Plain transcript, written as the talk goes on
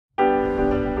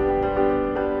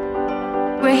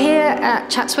at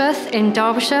Chatsworth in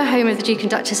Derbyshire, home of the Duke and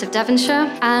Duchess of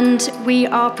Devonshire, and we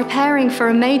are preparing for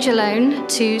a major loan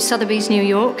to Sotheby's New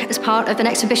York as part of an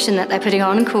exhibition that they're putting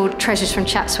on called Treasures from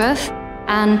Chatsworth.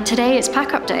 And today it's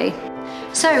pack-up day.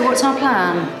 So what's our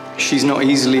plan? She's not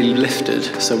easily lifted,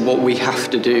 so what we have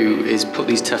to do is put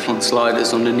these Teflon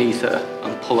sliders underneath her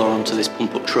and pull her onto this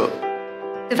pump-up truck.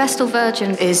 The Vestal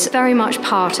Virgin is very much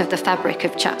part of the fabric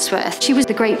of Chatsworth. She was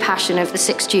the great passion of the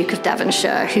 6th Duke of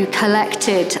Devonshire, who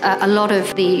collected a lot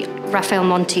of the Raffaelle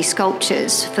Monti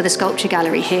sculptures for the sculpture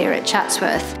gallery here at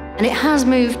Chatsworth. And it has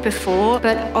moved before,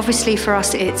 but obviously for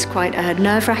us it's quite a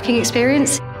nerve-wracking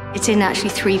experience. It's in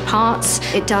actually 3 parts.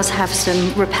 It does have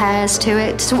some repairs to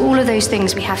it. So all of those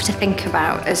things we have to think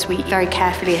about as we very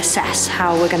carefully assess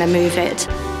how we're going to move it.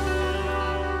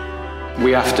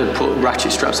 We have to put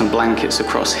ratchet straps and blankets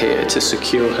across here to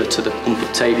secure her to the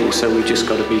pump-up table, so we've just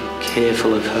got to be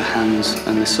careful of her hands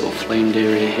and this sort of flamed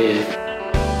area here.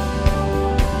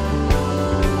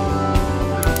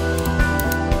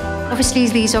 Obviously,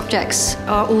 these objects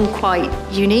are all quite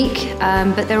unique,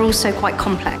 but they're also quite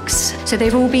complex. So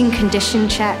they've all been condition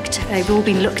checked, they've all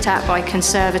been looked at by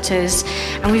conservators,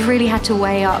 and we've really had to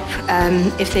weigh up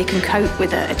if they can cope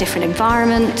with a different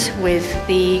environment, with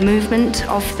the movement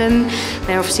of them.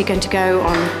 They're obviously going to go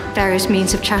on various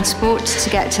means of transport to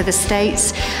get to the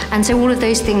States, and so all of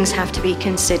those things have to be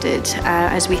considered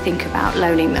as we think about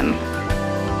loaning them.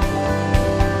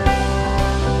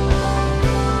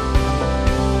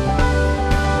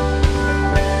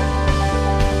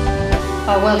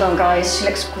 Oh, well done, guys. She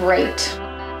looks great.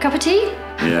 Cup of tea?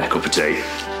 Yeah, cup of tea.